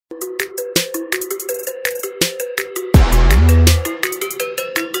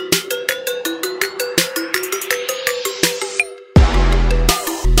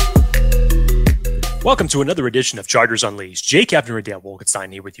Welcome to another edition of Chargers Unleashed. Jake Captain and Dan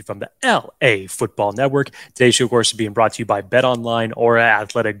Wolkenstein here with you from the LA Football Network. Today's show, of course, is being brought to you by BetOnline, Aura,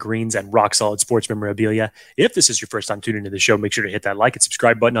 Athletic Greens, and Rock Solid Sports Memorabilia. If this is your first time tuning into the show, make sure to hit that like and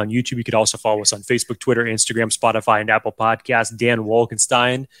subscribe button on YouTube. You could also follow us on Facebook, Twitter, Instagram, Spotify, and Apple Podcasts. Dan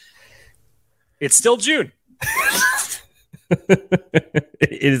Wolkenstein. It's still June. It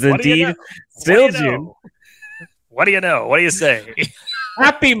is indeed still June. What do you know? What do you say?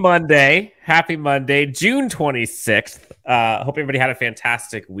 Happy Monday, June 26th. Hope everybody had a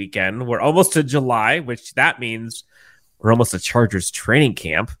fantastic weekend. We're almost to July, which that means we're almost to Chargers training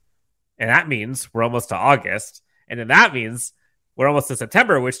camp. And that means we're almost to August. And then that means we're almost to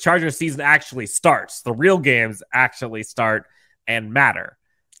September, which Chargers season actually starts. The real games actually start and matter.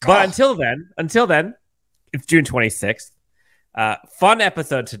 But until then, it's June 26th. Fun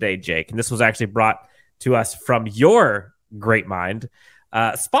episode today, Jake. And this was actually brought to us from your great mind.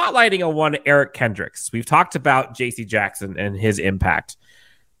 Spotlighting on one Eric Kendricks. We've talked about J.C. Jackson and his impact,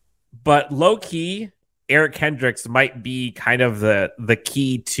 but low-key, Eric Kendricks might be kind of the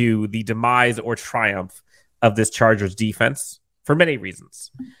key to the demise or triumph of this Chargers defense for many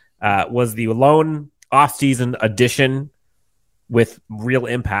reasons. Was the lone offseason addition with real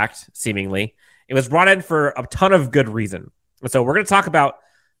impact, seemingly. It was brought in for a ton of good reason. And so we're going to talk about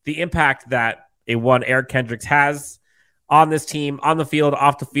the impact that a one Eric Kendricks has on this team, on the field,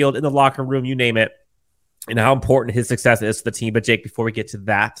 off the field, in the locker room, you name it, and how important his success is to the team. But Jake, before we get to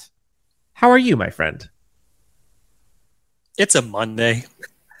that, how are you, my friend? It's a Monday.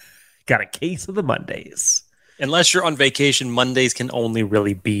 Got a case of the Mondays. Unless you're on vacation, Mondays can only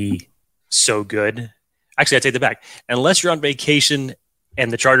really be so good. Actually, I take that back. Unless you're on vacation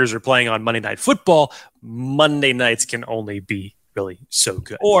and the Chargers are playing on Monday Night Football, Monday nights can only be really so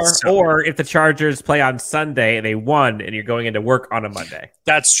good. Or if the Chargers play on Sunday and they won and you're going into work on a Monday.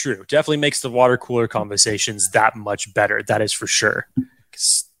 That's true. Definitely makes the water cooler conversations that much better. That is for sure.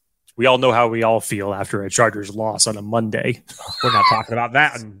 Because we all know how we all feel after a Chargers loss on a Monday. We're not talking about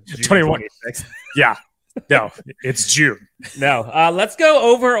that on June 26th. Yeah. No, it's June. No. Let's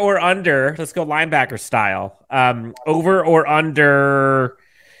go over or under. Let's go linebacker style. Over or under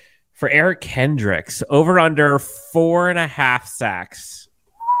for Eric Kendricks. Over under 4.5 sacks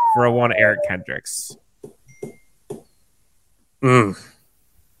for a one Eric Kendricks.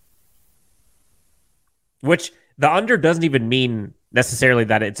 Which the under doesn't even mean necessarily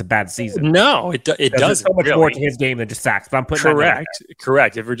that it's a bad season. No, it doesn't. So much more to his game than just sacks. But I'm putting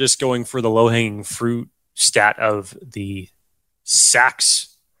correct. If we're just going for the low-hanging fruit stat of the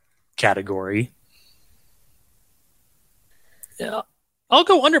sacks category, yeah, I'll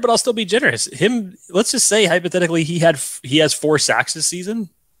go under, but I'll still be generous. Let's just say hypothetically he has 4 sacks this season.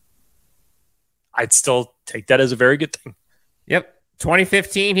 I'd still take that as a very good thing. Yep.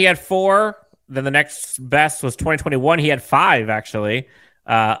 2015 he had 4. Then the next best was 2021. He had 5 actually.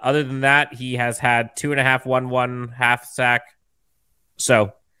 Other than that, he has had 2.5, 1.5 sack.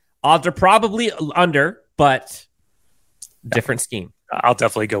 So odds are probably under, but different scheme. I'll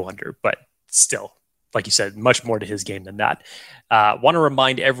definitely go under, but still, like you said, much more to his game than that. Want to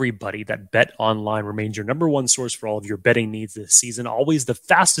remind everybody that BetOnline remains your number one source for all of your betting needs this season. Always the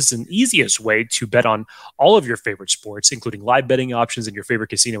fastest and easiest way to bet on all of your favorite sports, including live betting options and your favorite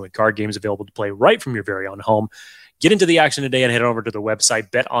casino and card games available to play right from your very own home. Get into the action today and head over to the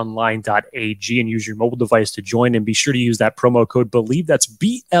website betonline.ag and use your mobile device to join. And be sure to use that promo code BELIEVE, that's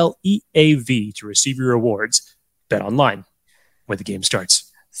BLEAV, to receive your rewards. BetOnline, where the game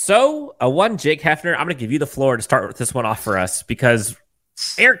starts. So, Jake Hefner, I'm going to give you the floor to start with this one off for us, because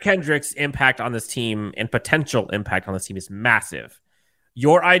Eric Kendricks' impact on this team and potential impact on this team is massive.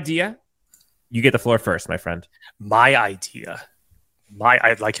 Your idea, you get the floor first, my friend. My idea.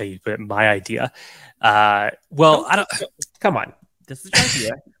 I like how you put it, my idea. I don't. Come on. This is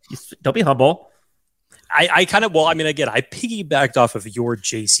your idea. Don't be humble. I piggybacked off of your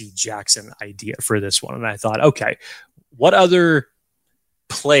J.C. Jackson idea for this one. And I thought, okay, what other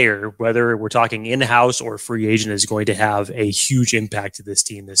player, whether we're talking in-house or free agent, is going to have a huge impact to this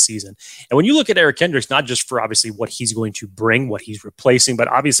team this season? And when you look at Eric Kendricks, not just for obviously what he's going to bring, what he's replacing, but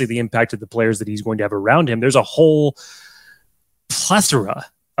obviously the impact of the players that he's going to have around him, there's a whole plethora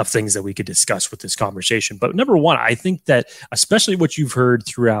of things that we could discuss with this conversation. But number one, I think that especially what you've heard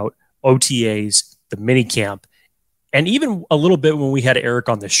throughout OTAs, the minicamp, and even a little bit when we had Eric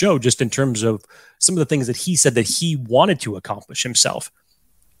on the show, just in terms of some of the things that he said that he wanted to accomplish himself.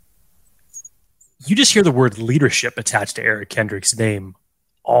 You just hear the word leadership attached to Eric Kendricks' name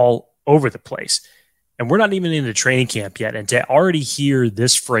all over the place. And we're not even in the training camp yet. And to already hear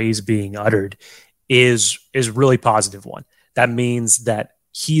this phrase being uttered is really positive one. That means that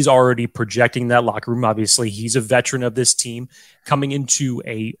he's already projecting that locker room. Obviously, he's a veteran of this team coming into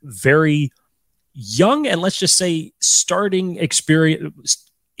a very young and let's just say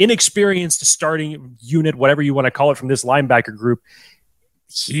inexperienced starting unit, whatever you want to call it, from this linebacker group.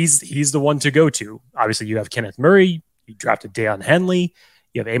 He's the one to go to. Obviously, you have Kenneth Murray. You drafted Deion Henley.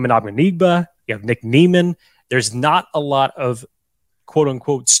 You have Eamon Ogbenigba. You have Nick Neiman. There's not a lot of quote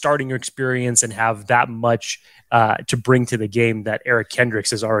unquote starting experience and have that much to bring to the game that Eric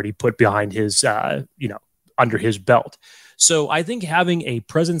Kendricks has already put behind his, under his belt. So I think having a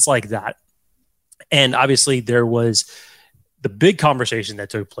presence like that, and obviously there was the big conversation that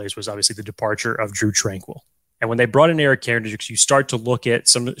took place was obviously the departure of Drew Tranquill. And when they brought in Eric Kendricks, you start to look at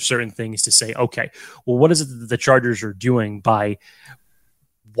some certain things to say, okay, well, what is it that the Chargers are doing by,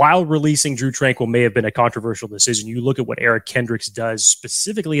 while releasing Drew Tranquill may have been a controversial decision, you look at what Eric Kendricks does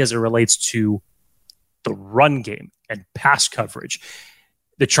specifically as it relates to the run game and pass coverage.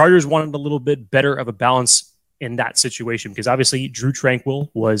 The Chargers wanted a little bit better of a balance in that situation because obviously Drew Tranquill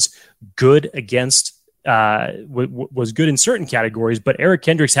was good against was good in certain categories, but Eric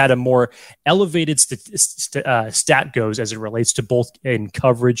Kendricks had a more elevated stat goes as it relates to both in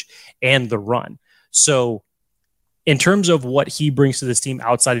coverage and the run. So in terms of what he brings to this team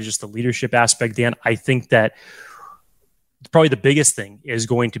outside of just the leadership aspect, Dan, I think that probably the biggest thing is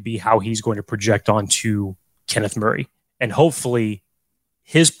going to be how he's going to project onto Kenneth Murray. And hopefully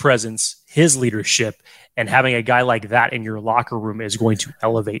his presence, his leadership, and having a guy like that in your locker room is going to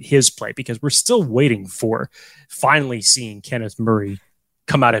elevate his play because we're still waiting for finally seeing Kenneth Murray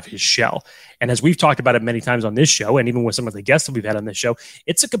come out of his shell. And as we've talked about it many times on this show, and even with some of the guests that we've had on this show,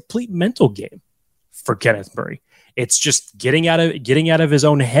 it's a complete mental game for Kenneth Murray. It's just getting out of his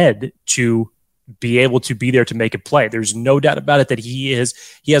own head to be able to be there to make a play. There's no doubt about it that he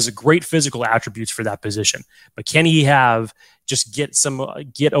has great physical attributes for that position, but can he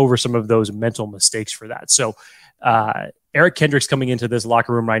get over some of those mental mistakes for that? So Eric Kendricks coming into this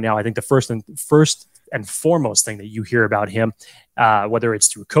locker room right now, I think the first and foremost thing that you hear about him, whether it's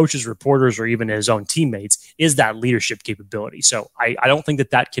through coaches, reporters, or even his own teammates, is that leadership capability. So I don't think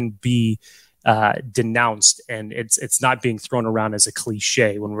that can be denounced, and it's not being thrown around as a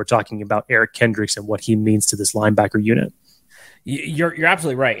cliche when we're talking about Eric Kendricks and what he means to this linebacker unit. You're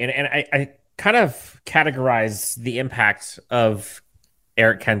absolutely right, and I kind of categorize the impact of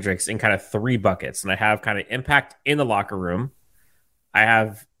Eric Kendricks in kind of three buckets, and I have kind of impact in the locker room, I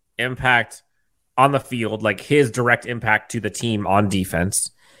have impact on the field, like his direct impact to the team on defense,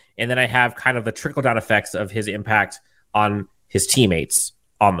 and then I have kind of the trickle down effects of his impact on his teammates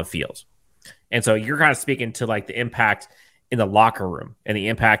on the field. And so you're kind of speaking to like the impact in the locker room and the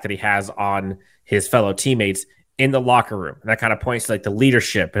impact that he has on his fellow teammates in the locker room. And that kind of points to like the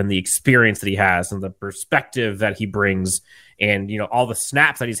leadership and the experience that he has and the perspective that he brings and, all the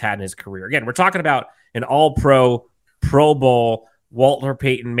snaps that he's had in his career. Again, we're talking about an all-pro, Pro Bowl, Walter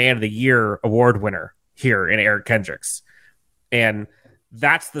Payton Man of the Year award winner here in Eric Kendricks. And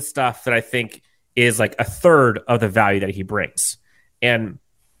that's the stuff that I think is like a third of the value that he brings. And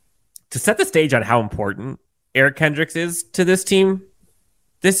to set the stage on how important Eric Kendricks is to this team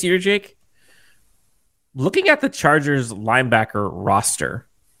this year, Jake, looking at the Chargers linebacker roster,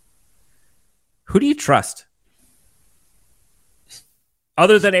 who do you trust?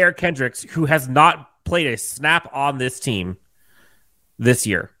 Other than Eric Kendricks, who has not played a snap on this team this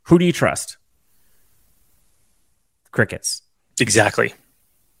year, who do you trust? Crickets. Exactly.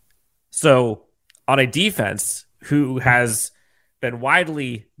 So on a defense who has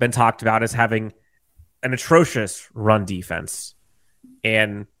widely been talked about as having an atrocious run defense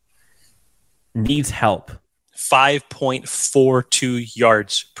and needs help. 5.42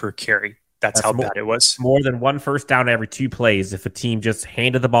 yards per carry. That's how bad it was. More than one first down every 2 plays if a team just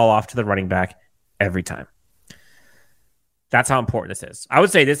handed the ball off to the running back every time. That's how important this is. I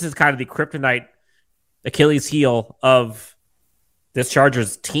would say this is kind of the kryptonite Achilles heel of this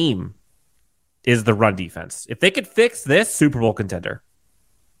Chargers team is the run defense. If they could fix this, Super Bowl contender.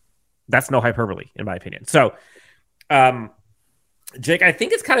 That's no hyperbole, in my opinion. So, Jake, I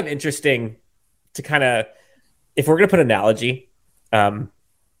think it's kind of interesting to kind of, if we're going to put an analogy,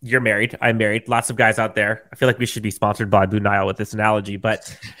 you're married, I'm married, lots of guys out there. I feel like we should be sponsored by Blue Nile with this analogy,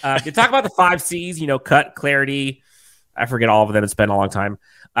 but you talk about the 5 C's, cut, clarity. I forget all of them. It's been a long time.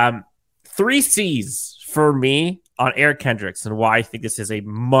 3 C's for me on Eric Kendricks and why I think this is a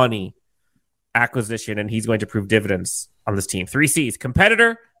money acquisition and he's going to prove dividends on this team. 3 C's: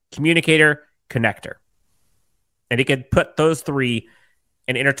 competitor, communicator, connector. And he can put those 3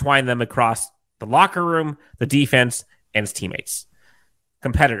 and intertwine them across the locker room, the defense, and his teammates.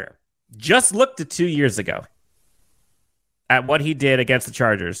 Competitor. Just look to 2 years ago. at what he did against the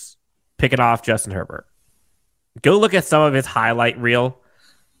Chargers, picking off Justin Herbert. Go look at some of his highlight reel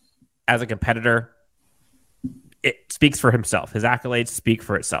as a competitor. It speaks for himself. His accolades speak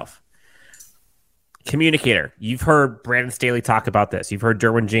for itself. Communicator. You've heard Brandon Staley talk about this. You've heard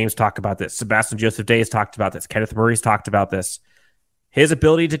Derwin James talk about this. Sebastian Joseph Day has talked about this. Kenneth Murray's talked about this. His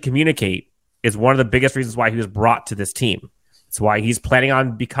ability to communicate is one of the biggest reasons why he was brought to this team. It's why he's planning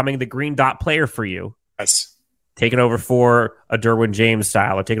on becoming the green dot player for you. Yes. Taking over for a Derwin James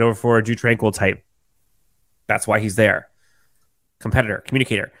style or taking over for a Drew Tranquill type. That's why he's there. Competitor,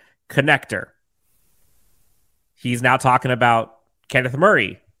 communicator, connector. He's now talking about Kenneth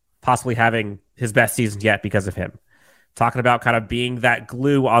Murray possibly having his best season yet because of him. Talking about kind of being that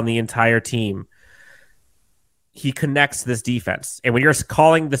glue on the entire team. He connects this defense. And when you're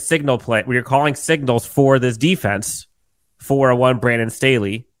calling the signal play, when you're calling signals for this defense, for a one Brandon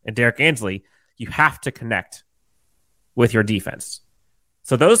Staley and Derek Ansley, you have to connect with your defense.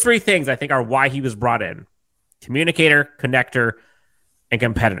 So those three things I think are why he was brought in. Communicator, connector, and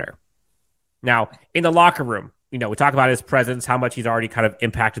competitor. Now, in the locker room, we talk about his presence, how much he's already kind of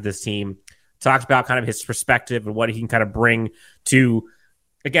impacted this team. Talks about kind of his perspective and what he can kind of bring to,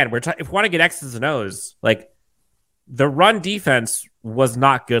 again, if we want to get X's and O's, like the run defense was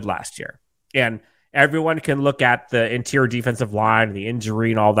not good last year. And everyone can look at the interior defensive line and the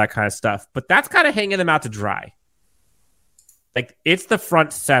injury and all that kind of stuff, but that's kind of hanging them out to dry. Like it's the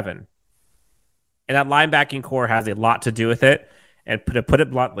front seven. And that linebacking core has a lot to do with it. And to put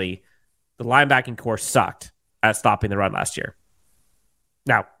it bluntly, the linebacking core sucked at stopping the run last year.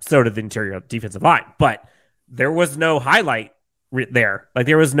 Now, so did the interior defensive line, but there was no highlight there. Like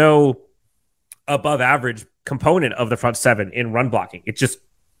there was no above average component of the front seven in run blocking.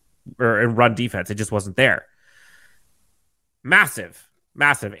 Or in run defense. It just wasn't there. Massive.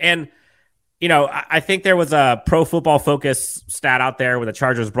 And, I think there was a Pro Football Focus stat out there where the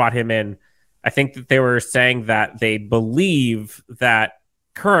Chargers brought him in. I think that they were saying that they believe that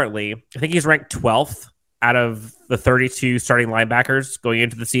currently, I think he's ranked 12th out of the 32 starting linebackers going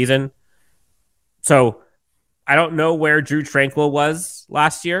into the season. So I don't know where Drew Tranquill was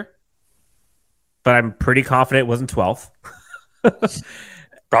last year, but I'm pretty confident it wasn't 12th.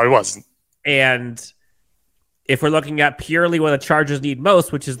 Probably wasn't. And if we're looking at purely what the Chargers need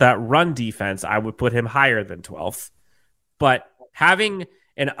most, which is that run defense, I would put him higher than 12th. But having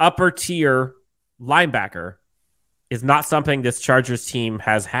an upper tier linebacker is not something this Chargers team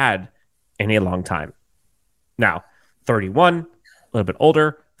has had in a long time. Now, 31, a little bit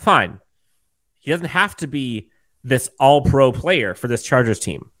older, fine. He doesn't have to be this all-pro player for this Chargers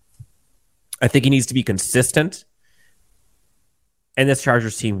team. I think he needs to be consistent. And this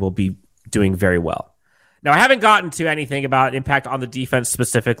Chargers team will be doing very well. Now, I haven't gotten to anything about impact on the defense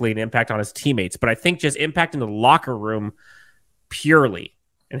specifically and impact on his teammates, but I think just impact in the locker room purely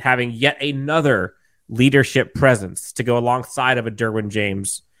and having yet another leadership presence to go alongside of a Derwin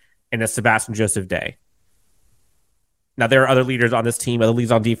James and a Sebastian Joseph Day. Now, there are other leaders on this team, other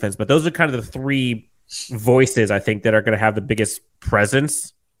leads on defense, but those are kind of the three voices I think that are going to have the biggest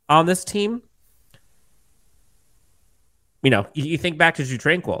presence on this team. You think back to Drew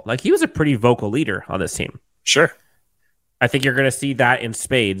Tranquill. Like, he was a pretty vocal leader on this team. Sure. I think you're going to see that in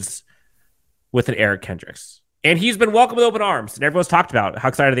spades with an Eric Kendricks. And he's been welcomed with open arms, and everyone's talked about how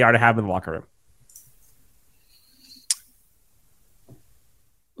excited they are to have him in the locker room.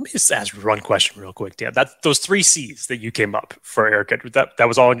 Let me just ask one question real quick, Dan. Those 3 C's that you came up for Eric Kendricks, that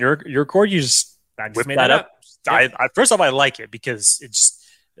was all in your core? You just whipped that up? Yep. First off, I like it because it just,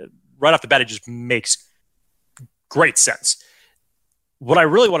 right off the bat, it just makes great sense. What I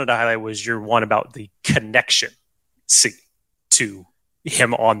really wanted to highlight was your one about the connection C to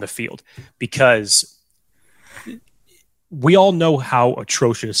him on the field, because we all know how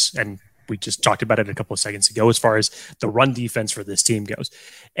atrocious, and we just talked about it a couple of seconds ago, as far as the run defense for this team goes.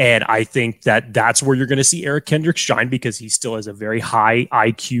 And I think that that's where you're going to see Eric Kendricks shine, because he still is a very high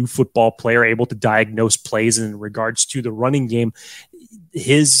IQ football player, able to diagnose plays in regards to the running game.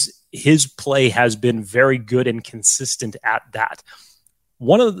 His play has been very good and consistent at that.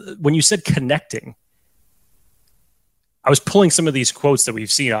 When you said connecting, I was pulling some of these quotes that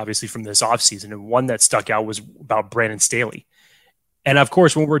we've seen, obviously, from this offseason, and one that stuck out was about Brandon Staley. And of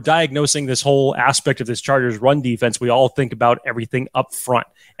course, when we're diagnosing this whole aspect of this Chargers run defense, we all think about everything up front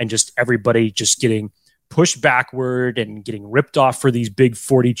and just everybody just getting pushed backward and getting ripped off for these big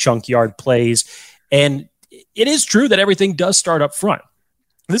 40 chunk yard plays. And it is true that everything does start up front.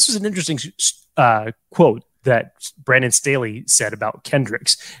 This was an interesting quote that Brandon Staley said about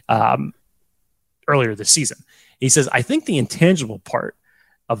Kendricks earlier this season. He says, "I think the intangible part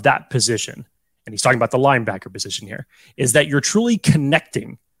of that position and he's talking about the linebacker position here, is that you're truly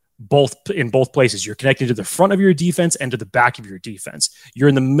connecting in both places. You're connecting to the front of your defense and to the back of your defense. You're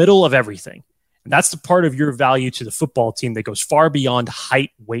in the middle of everything. And that's the part of your value to the football team that goes far beyond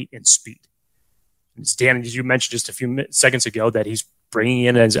height, weight, and speed. And Dan, as you mentioned just a few seconds ago, that he's bringing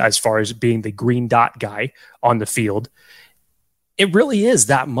in as far as being the green dot guy on the field. It really is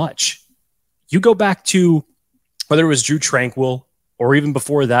that much. You go back to whether it was Drew Tranquill or even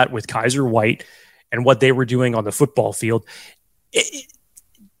before that with Kaiser White and what they were doing on the football field,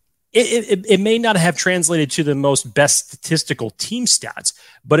 it may not have translated to the most best statistical team stats,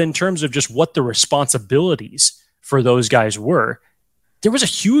 but in terms of just what the responsibilities for those guys were, there was a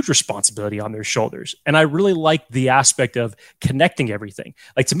huge responsibility on their shoulders. And I really like the aspect of connecting everything.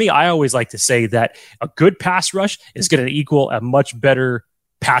 Like, to me, I always like to say that a good pass rush is going to equal a much better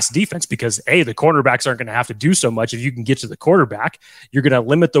pass defense because, A, the cornerbacks aren't going to have to do so much. If you can get to the quarterback, you're going to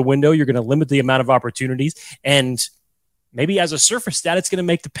limit the window. You're going to limit the amount of opportunities. And maybe as a surface stat, it's going to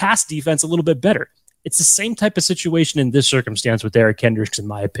make the pass defense a little bit better. It's the same type of situation in this circumstance with Eric Kendricks, in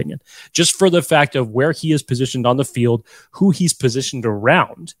my opinion, just for the fact of where he is positioned on the field, who he's positioned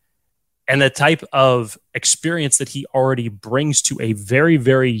around, and the type of experience that he already brings to a very,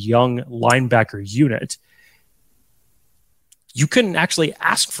 very young linebacker unit. You couldn't actually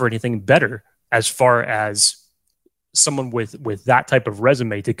ask for anything better as far as someone with that type of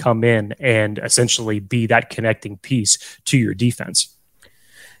resume to come in and essentially be that connecting piece to your defense.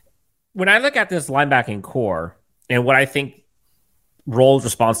 When I look at this linebacking core and what I think roles,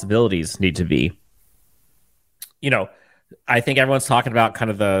 responsibilities need to be, I think everyone's talking about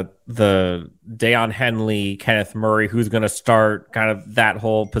kind of the Deion Henley, Kenneth Murray, who's going to start kind of that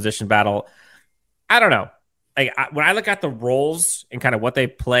whole position battle. I don't know. When I look at the roles and kind of what they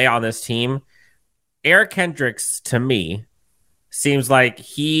play on this team, Eric Kendricks, to me, seems like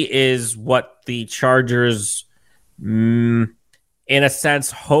he is what the Chargers, in a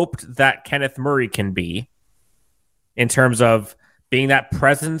sense, hoped that Kenneth Murray can be in terms of being that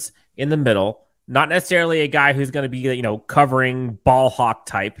presence in the middle, not necessarily a guy who's going to be, covering ball hawk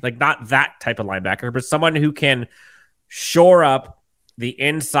type, like not that type of linebacker, but someone who can shore up the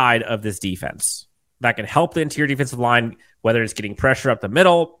inside of this defense that can help the interior defensive line, whether it's getting pressure up the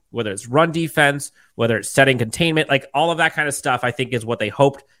middle, whether it's run defense, whether it's setting containment, like all of that kind of stuff, I think is what they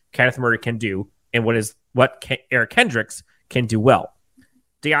hoped Kenneth Murray can do and what Eric Kendricks can do well.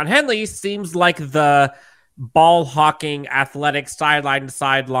 Deion Henley seems like the ball hawking, athletic sideline to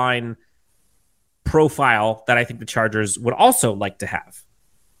sideline profile that I think the Chargers would also like to have.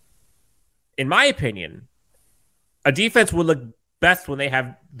 In my opinion, a defense would look best when they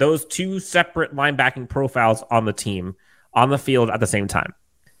have those two separate linebacking profiles on the team, on the field at the same time.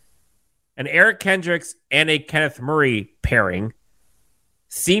 An Eric Kendricks and a Kenneth Murray pairing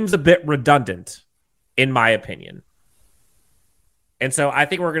seems a bit redundant, in my opinion. And so I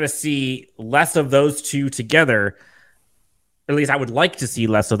think we're going to see less of those two together. At least I would like to see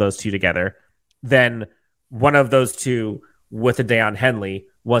less of those two together than one of those two with a Deion Henley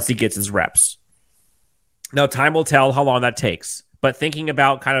once he gets his reps. Now, time will tell how long that takes. But thinking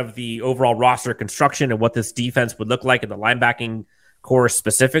about kind of the overall roster construction and what this defense would look like in the linebacking core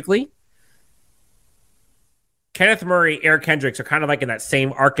specifically, Kenneth Murray, Eric Kendricks are kind of like in that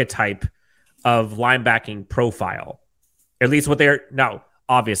same archetype of linebacking profile. At least what they're... No,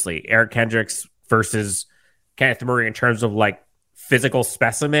 obviously, Eric Kendricks versus Kenneth Murray in terms of like physical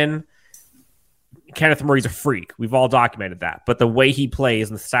specimen. Kenneth Murray's a freak. We've all documented that. But the way he plays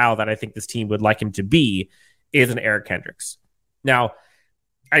and the style that I think this team would like him to be is an Eric Kendricks. Now,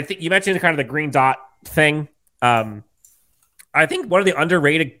 I think you mentioned kind of the green dot thing. I think one of the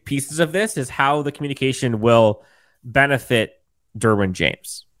underrated pieces of this is how the communication will benefit Derwin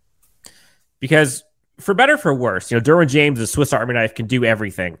James. Because for better or for worse, Derwin James, the Swiss Army knife, can do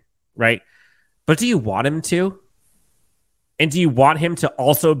everything, right? But do you want him to? And do you want him to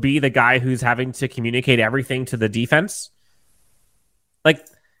also be the guy who's having to communicate everything to the defense? Like,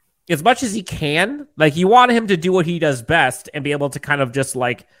 as much as he can, like, you want him to do what he does best and be able to kind of just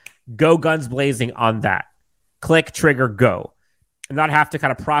like go guns blazing on that. Click, trigger, go. And not have to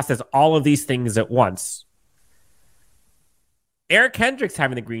kind of process all of these things at once. Eric Kendricks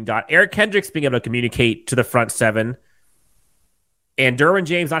having the green dot, Eric Kendricks being able to communicate to the front seven, and Derwin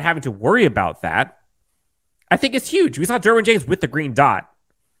James not having to worry about that, I think it's huge. We saw Derwin James with the green dot,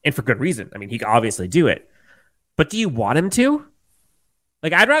 and for good reason. I mean, he can obviously do it. But do you want him to?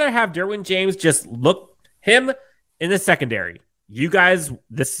 Like, I'd rather have Derwin James just look him in the secondary. You guys,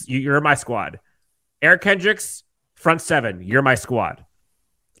 you're my squad. Eric Kendricks, front seven, you're my squad.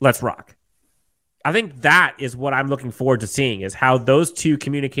 Let's rock. I think that is what I'm looking forward to seeing, is how those two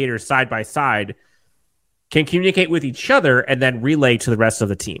communicators side by side can communicate with each other and then relay to the rest of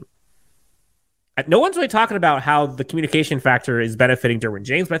the team. No one's really talking about how the communication factor is benefiting Derwin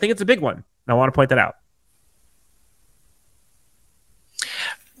James, but I think it's a big one. And I want to point that out.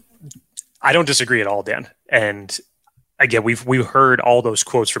 I don't disagree at all, Dan. And again, we've heard all those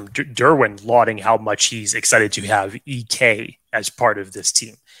quotes from Derwin lauding how much he's excited to have EK as part of this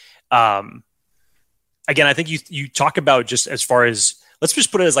team. Again, I think you talk about, just as far as, let's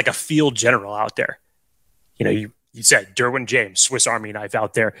just put it as like a field general out there. You know, you said Derwin James, Swiss Army knife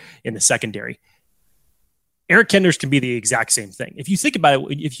out there in the secondary. Eric Kendricks can be the exact same thing. If you think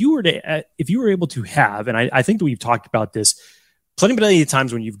about it, if you were able to have, and I think that we've talked about this plenty of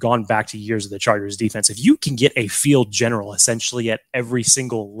times when you've gone back to years of the Chargers defense, if you can get a field general essentially at every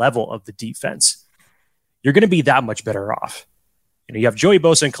single level of the defense, you're going to be that much better off. You know, you have Joey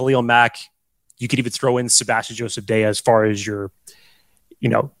Bosa and Khalil Mack. You could even throw in Sebastian Joseph Day as far as your, you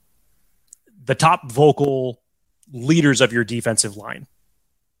know, the top vocal leaders of your defensive line,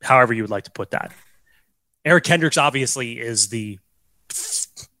 however you would like to put that. Eric Kendricks obviously is the,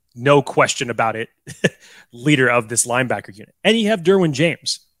 no question about it, leader of this linebacker unit. And you have Derwin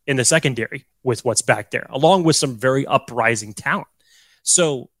James in the secondary with what's back there, along with some very uprising talent.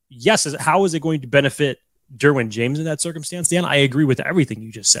 So, yes, how is it going to benefit Derwin James in that circumstance, Dan? I agree with everything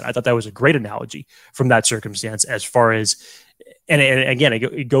you just said. I thought that was a great analogy from that circumstance, as far as, and again,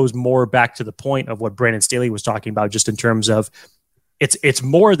 it goes more back to the point of what Brandon Staley was talking about, just in terms of it's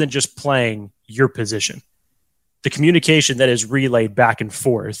more than just playing your position. The communication that is relayed back and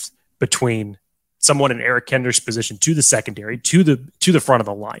forth between someone in Eric Kendricks' position to the secondary, to the front of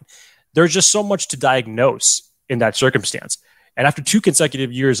the line. There's just so much to diagnose in that circumstance. And after 2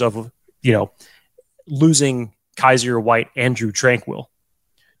 consecutive years of, you know, losing Kaiser White and Drew Tranquill,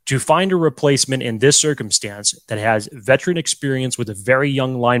 to find a replacement in this circumstance that has veteran experience with a very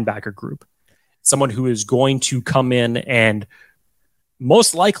young linebacker group, someone who is going to come in and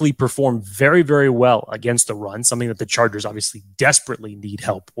most likely perform very, very well against the run, something that the Chargers obviously desperately need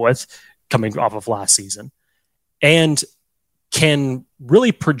help with coming off of last season, and can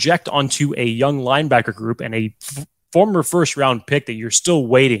really project onto a young linebacker group and a former first-round pick that you're still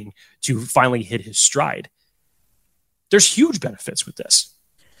waiting to finally hit his stride. There's huge benefits with this.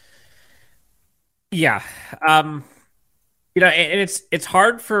 Yeah. You know, and it's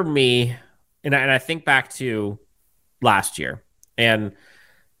hard for me, and I think back to last year. And,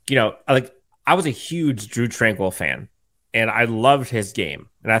 you know, I was a huge Drew Tranquill fan, and I loved his game.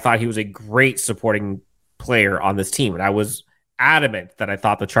 And I thought he was a great supporting player on this team. And I was adamant that I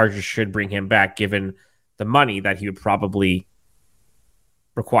thought the Chargers should bring him back, given the money that he would probably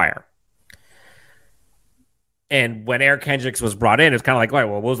require. And when Eric Kendricks was brought in, it's kind of like, well,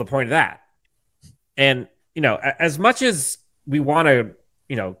 what was the point of that? And, you know, as much as we want to,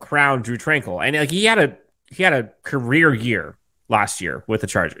 you know, crown Drew Tranquill, and like he had a career year last year with the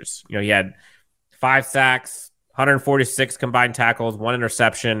Chargers. You know, he had 5 sacks, 146 combined tackles, 1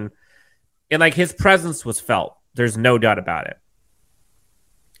 interception, and like his presence was felt. There's no doubt about it.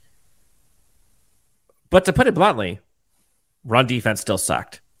 But to put it bluntly, run defense still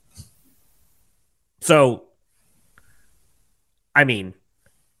sucked. So, I mean,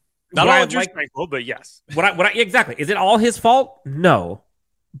 not all Drew Tranquill, but yes. Exactly. Is it all his fault? No.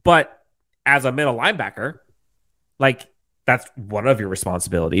 But as a middle linebacker, like, that's one of your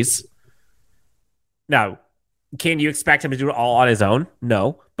responsibilities. Now, can you expect him to do it all on his own?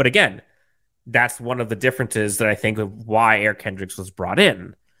 No. But again, that's one of the differences that I think of why Eric Kendricks was brought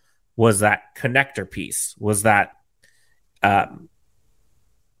in, was that connector piece, was that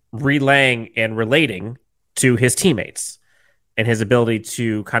relaying and relating to his teammates, and his ability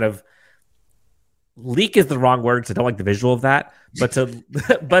to kind of leak is the wrong word, because I don't like the visual of that, but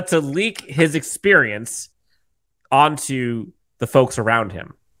to leak his experience onto the folks around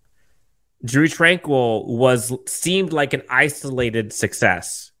him. Drew Tranquill seemed like an isolated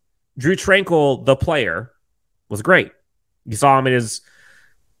success. Drew Tranquill, the player, was great. You saw him in his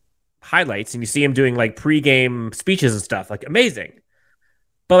highlights, and you see him doing like pregame speeches and stuff, like amazing.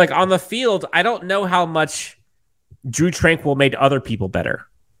 But like on the field, I don't know how much Drew Tranquill made other people better.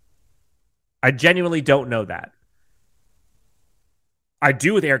 I genuinely don't know that. I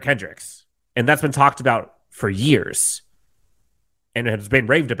do with Eric Kendricks, and that's been talked about for years and has been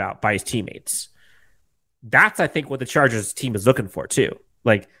raved about by his teammates. That's, I think, what the Chargers team is looking for too.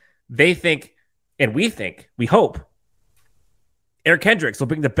 Like, they think, and we think, we hope, Eric Kendricks will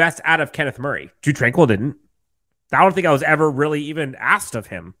bring the best out of Kenneth Murray. Drew Tranquill didn't. I don't think I was ever really even asked of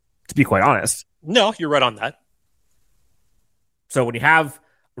him, to be quite honest. No, you're right on that. So when you have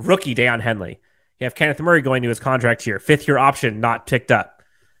rookie Deion Henley, You have Kenneth Murray going to his contract here, 5th-year option not picked up.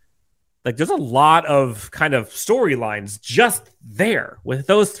 Like, there's a lot of kind of storylines just there with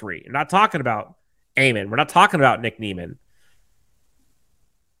those three. We're not talking about Amon. We're not talking about Nick Neiman.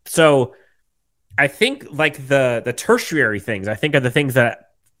 So I think like the tertiary things, I think are the things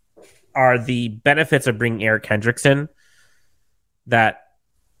that are the benefits of bringing Eric Kendricks in that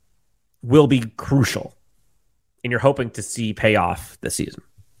will be crucial. And you're hoping to see pay off this season.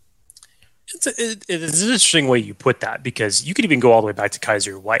 It's an interesting way you put that, because you could even go all the way back to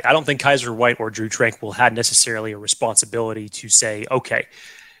Kaiser White. I don't think Kaiser White or Drew Tranquil had necessarily a responsibility to say, okay,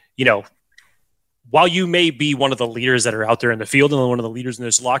 while you may be one of the leaders that are out there in the field and one of the leaders in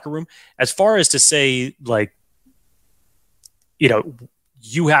this locker room, as far as to say, like,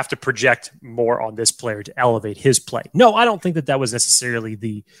 you have to project more on this player to elevate his play. No, I don't think that was necessarily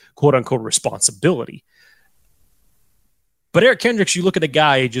the quote unquote responsibility. But Eric Kendricks, you look at a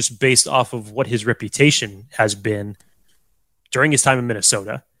guy just based off of what his reputation has been during his time in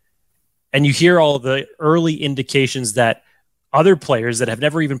Minnesota, and you hear all the early indications that other players that have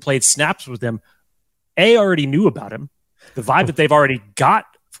never even played snaps with him, already knew about him, the vibe that they've already got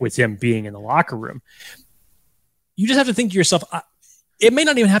with him being in the locker room. You just have to think to yourself, it may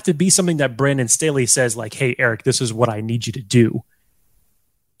not even have to be something that Brandon Staley says like, hey, Eric, this is what I need you to do.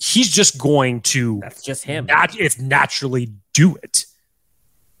 He's just going to that's just him. It's naturally do it.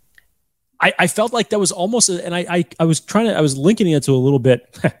 I felt like that was almost, and I was linking it to a little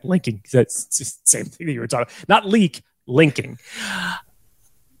bit, linking, that's the same thing that you were talking about, not leak, linking.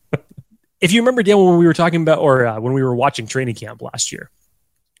 If you remember, Dan, when we were talking about, or when we were watching training camp last year,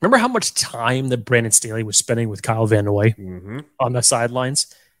 remember how much time that Brandon Staley was spending with Kyle Van Noy on the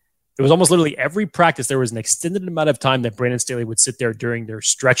sidelines? It was almost literally every practice. There was an extended amount of time that Brandon Staley would sit there during their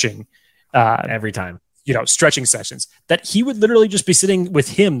stretching. Every time. Stretching sessions, that he would literally just be sitting with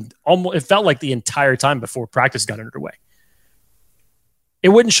him almost, it felt like the entire time before practice got underway. It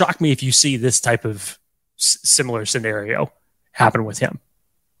wouldn't shock me if you see this type of similar scenario happen with him.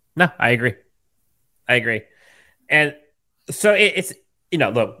 No, I agree. And so it's,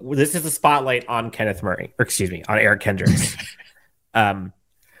 look, this is a spotlight on Kenneth Murray, or excuse me, on Eric Kendricks.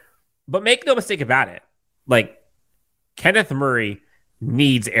 But make no mistake about it. Like, Kenneth Murray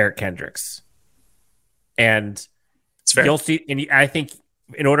needs Eric Kendricks. And you'll see, and I think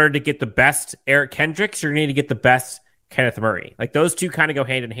in order to get the best Eric Kendricks, you're going to need to get the best Kenneth Murray. Like, those two kind of go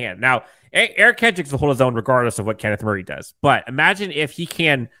hand in hand. Now, Eric Kendricks will hold his own regardless of what Kenneth Murray does. But imagine if he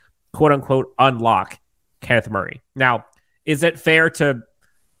can, quote unquote, unlock Kenneth Murray. Now, is it fair to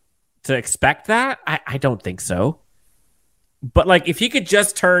expect that? I don't think so. But like, if he could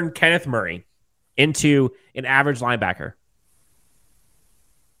just turn Kenneth Murray into an average linebacker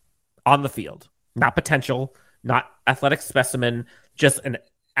on the field, not potential, not athletic specimen, just an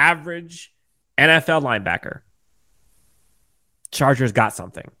average NFL linebacker, Chargers got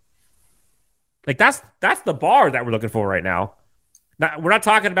something. Like, that's the bar that we're looking for right now. We're not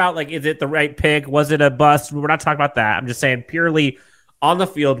talking about, like, is it the right pick? Was it a bust? We're not talking about that. I'm just saying purely on the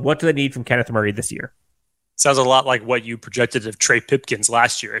field, what do they need from Kenneth Murray this year? Sounds a lot like what you projected of Trey Pipkins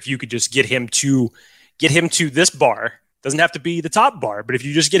last year. If you could just get him to this bar, doesn't have to be the top bar, but if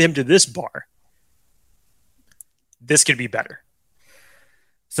you just get him to this bar, this could be better.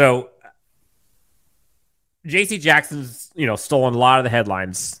 So J.C. Jackson's, stolen a lot of the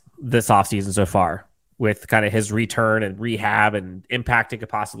headlines this offseason so far with kind of his return and rehab and impact it could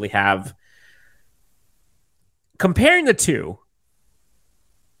possibly have. Comparing the two,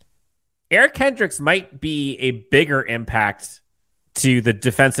 Eric Kendricks might be a bigger impact to the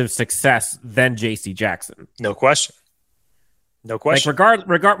defensive success than J.C. Jackson. No question. Like,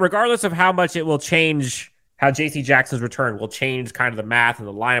 regardless of how much it will change, how J.C. Jackson's return will change kind of the math and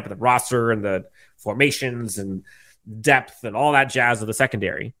the lineup and the roster and the formations and depth and all that jazz of the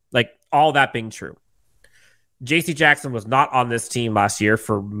secondary. Like, all that being true. J.C. Jackson was not on this team last year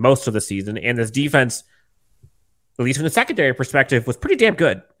for most of the season, and this defense, at least from the secondary perspective, was pretty damn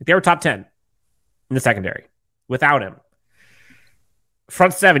good. They were top 10 in the secondary without him.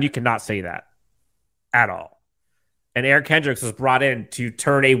 Front seven, you cannot say that at all. And Eric Kendricks was brought in to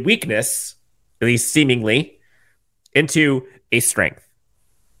turn a weakness, at least seemingly, into a strength.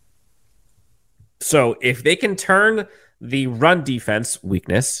 So if they can turn the run defense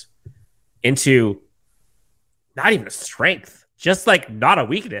weakness into not even a strength, just like not a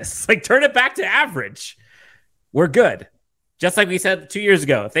weakness, like turn it back to average, we're good. Just like we said 2 years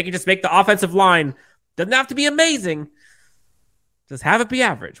ago, if they can just make the offensive line, doesn't have to be amazing, just have it be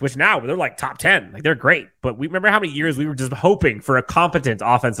average, which now they're like top 10. Like, they're great. But we remember how many years we were just hoping for a competent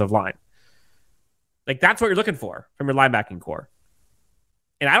offensive line. Like, that's what you're looking for from your linebacking core.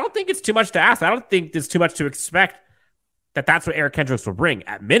 And I don't think it's too much to ask. I don't think there's too much to expect that that's what Eric Kendricks will bring.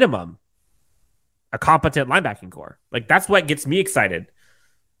 At minimum, a competent linebacking core. Like, that's what gets me excited,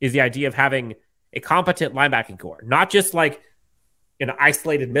 is the idea of having a competent linebacking core, not just like an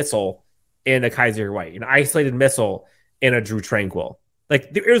isolated missile in a Kaiser White, an isolated missile in a Drew Tranquil.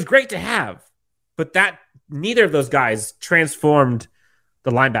 Like, it was great to have, but that neither of those guys transformed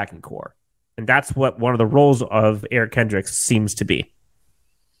the linebacking core. And that's what one of the roles of Eric Kendricks seems to be.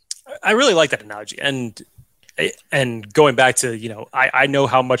 I really like that analogy. And going back to, I know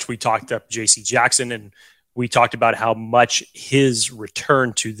how much we talked up JC Jackson, and we talked about how much his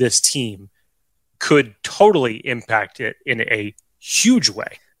return to this team could totally impact it in a huge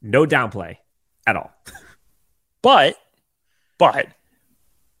way. No downplay at all. But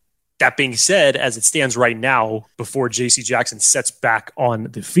that being said, as it stands right now, before JC Jackson sets back on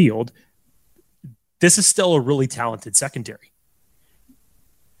the field, this is still a really talented secondary.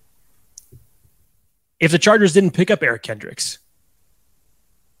 If the Chargers didn't pick up Eric Kendricks,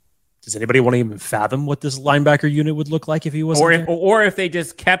 does anybody want to even fathom what this linebacker unit would look like if he wasn't or if they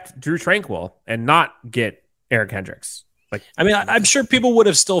just kept Drew Tranquil and not get Eric Kendricks? Like, I mean, I'm sure people would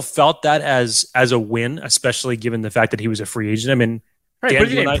have still felt that as a win, especially given the fact that he was a free agent. I mean, right, but it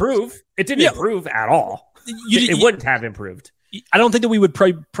didn't improve. It didn't improve at all. It wouldn't have improved. I don't think that we would.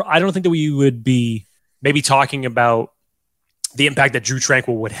 I don't think that we would be maybe talking about the impact that Drew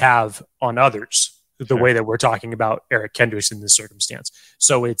Tranquil would have on others the way that we're talking about Eric Kendricks in this circumstance.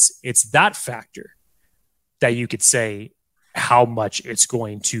 So it's that factor that you could say how much it's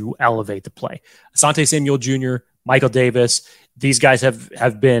going to elevate the play. Asante Samuel Jr., Michael Davis, these guys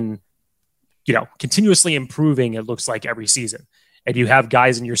have been, continuously improving, it looks like, every season. And you have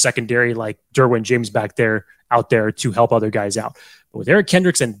guys in your secondary like Derwin James out there to help other guys out. But with Eric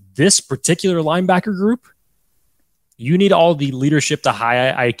Kendricks and this particular linebacker group, you need all the leadership, the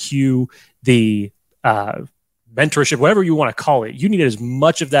high IQ, the mentorship, whatever you want to call it. You need as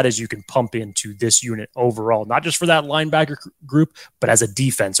much of that as you can pump into this unit overall, not just for that linebacker group, but as a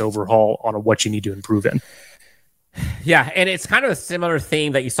defense overhaul on what you need to improve in. Yeah, and it's kind of a similar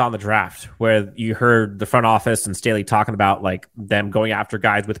theme that you saw in the draft, where you heard the front office and Staley talking about like them going after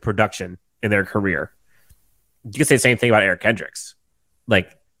guys with production in their career. You can say the same thing about Eric Kendricks.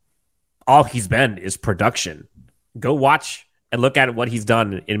 Like, all he's been is production. Go watch and look at what he's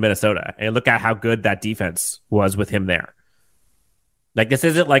done in Minnesota and look at how good that defense was with him there. Like, this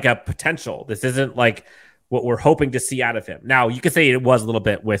isn't like a potential. This isn't like what we're hoping to see out of him. Now, you could say it was a little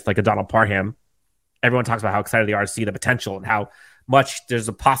bit with like a Donald Parham. Everyone talks about how excited they are to see the potential and how much there's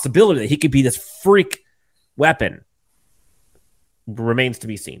a possibility that he could be this freak weapon. Remains to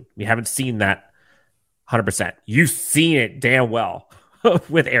be seen. We haven't seen that 100%. You've seen it damn well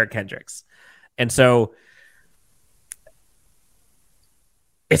with Eric Kendricks. And so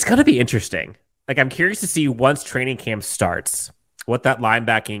it's going to be interesting. Like, I'm curious to see once training camp starts, what that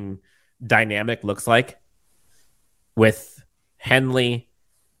linebacking dynamic looks like with Henley,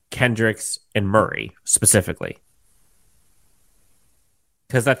 Kendricks, and Murray specifically.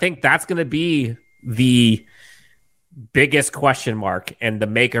 Because I think that's going to be the biggest question mark and the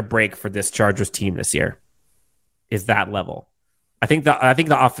make or break for this Chargers team this year is that level. I think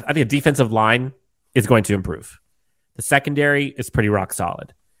the defensive line is going to improve. The secondary is pretty rock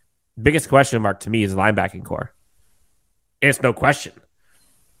solid. Biggest question mark to me is the linebacking core. It's no question.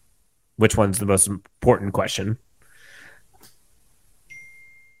 Which one's the most important question?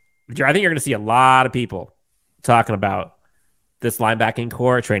 I think you're going to see a lot of people talking about this linebacking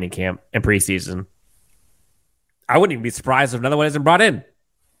core at training camp and preseason. I wouldn't even be surprised if another one isn't brought in,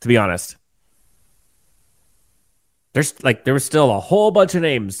 to be honest. There was still a whole bunch of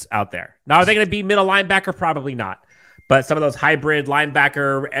names out there. Now, are they going to be middle linebacker? Probably not. But some of those hybrid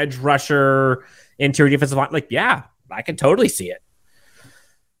linebacker, edge rusher, interior defensive line, yeah, I can totally see it.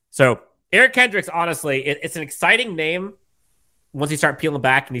 So Eric Kendricks, honestly, it's an exciting name. Once you start peeling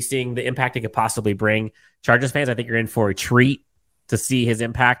back and you're seeing the impact it could possibly bring, Chargers fans, I think you're in for a treat to see his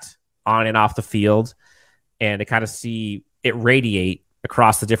impact on and off the field and to kind of see it radiate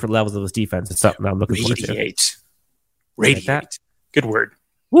across the different levels of this defense. It's something I'm looking forward to. Radiate. Like good word.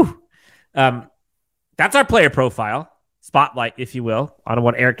 Woo. That's our player profile, spotlight, if you will, on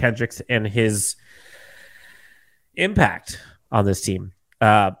what Eric Kendricks and his impact on this team.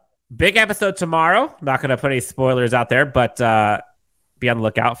 Big episode tomorrow. I'm not going to put any spoilers out there, but be on the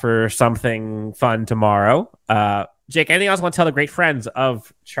lookout for something fun tomorrow. Jake, anything else you want to tell the great friends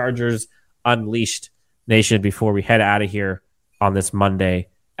of Chargers Unleashed Nation before we head out of here on this Monday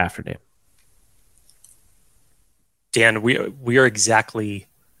afternoon? Dan, we are exactly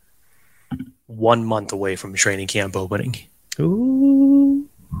 1 month away from training camp opening. Ooh.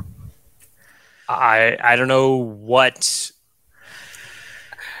 I don't know what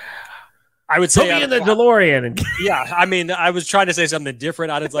I would say. Put me in the DeLorean. And yeah, I mean, I was trying to say something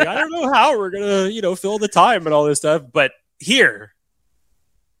different. I was like, I don't know how we're gonna, fill the time and all this stuff. But here,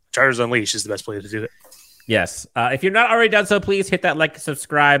 Chargers Unleashed is the best place to do it. Yes. If you're not already done so, please hit that like and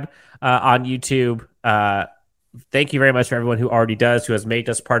subscribe on YouTube. Thank you very much for everyone who already does, who has made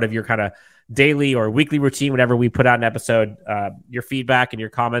us part of your kind of daily or weekly routine whenever we put out an episode. Your feedback and your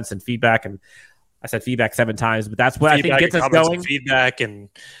comments and feedback, and I said feedback 7 times, but that's what feedback I think gets us going. Feedback and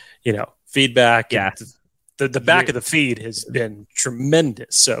feedback. Yeah. The back of the feed has been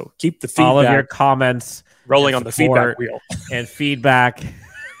tremendous. So keep the feedback. All of your comments rolling on the feedback wheel and feedback.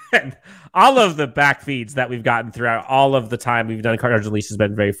 And all of the back feeds that we've gotten throughout all of the time we've done Chargers Unleashed has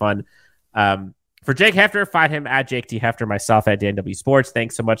been very fun. For Jake Hefter, find him at Jake T. Hefter, myself at Dan W Sports.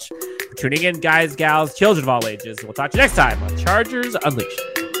 Thanks so much for tuning in, guys, gals, children of all ages. We'll talk to you next time on Chargers Unleashed.